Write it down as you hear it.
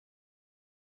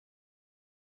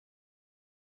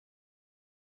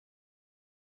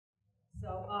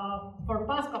So for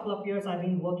past couple of years, I've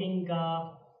been working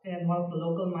in one of the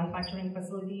local manufacturing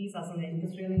facilities as an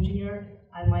industrial engineer,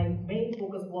 and my main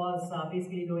focus was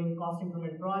basically doing cost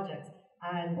improvement projects.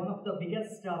 And one of the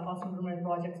biggest cost improvement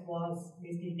projects was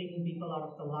basically taking people out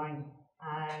of the line.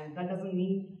 And that doesn't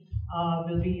mean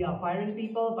we'll be firing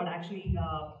people, but actually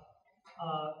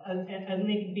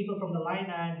eliminating people from the line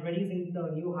and reducing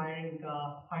the new hiring.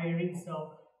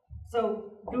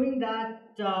 So doing that,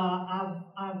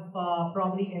 I've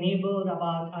probably enabled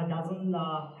about a dozen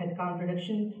headcount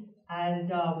reduction. And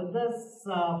with this,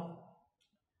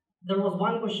 there was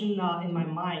one question in my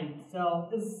mind. So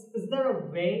is there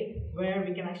a way where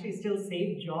we can actually still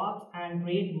save jobs and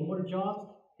create more jobs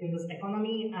in this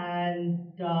economy?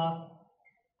 And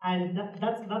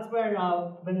that's where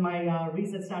when my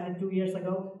research started 2 years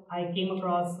ago, I came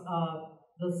across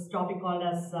this topic called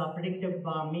as predictive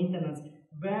maintenance,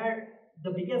 where the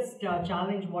biggest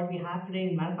challenge what we have today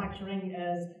in manufacturing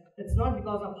is it's not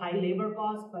because of high labor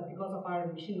costs, but because of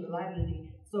our machine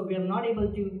reliability. So we are not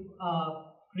able to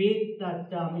create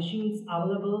that machines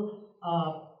available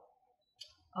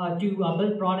to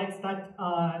build products that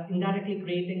indirectly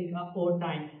creating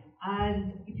overtime.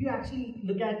 And if you actually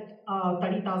look at a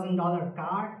 $30,000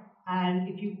 car, and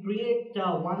if you create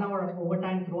 1 hour of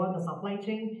overtime throughout the supply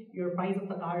chain, your price of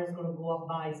the car is going to go up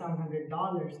by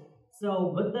 $700.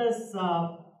 So with this,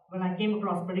 when I came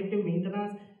across predictive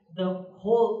maintenance, the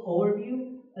whole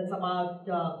overview is about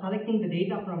collecting the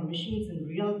data from machines in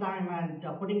real time and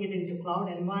putting it into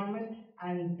cloud environment,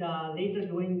 and later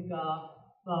doing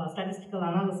statistical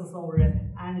analysis over it.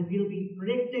 And we'll be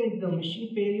predicting the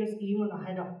machine failures even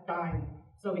ahead of time.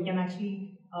 So we can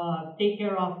actually take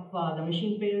care of the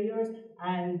machine failures,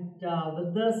 and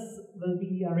with this, we'll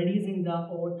be reducing the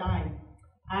overtime.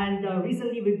 And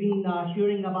recently we've been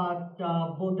hearing about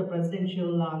both the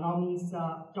presidential nominees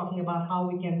talking about how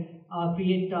we can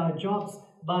create jobs.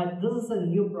 But this is a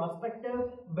new perspective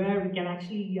where we can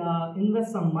actually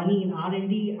invest some money in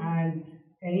R&D and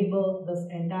enable this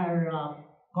entire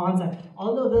concept.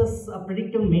 Although this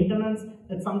predictive maintenance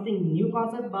is something new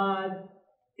concept, but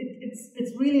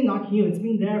it's really not new. It's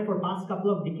been there for past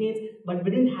couple of decades, but we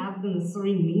didn't have the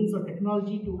necessary means or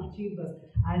technology to achieve this.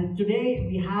 And today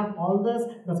we have all this.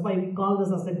 That's why we call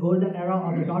this as the golden era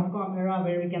or the .com era,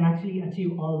 where we can actually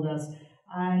achieve all this.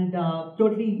 And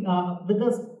totally with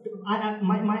this,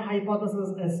 my hypothesis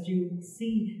is to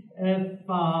see if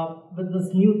with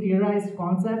this new theorized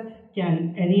concept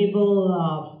can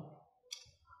enable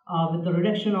with the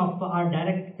reduction of our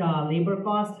direct labor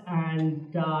cost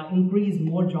and increase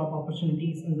more job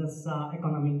opportunities in this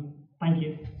economy. Thank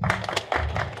you.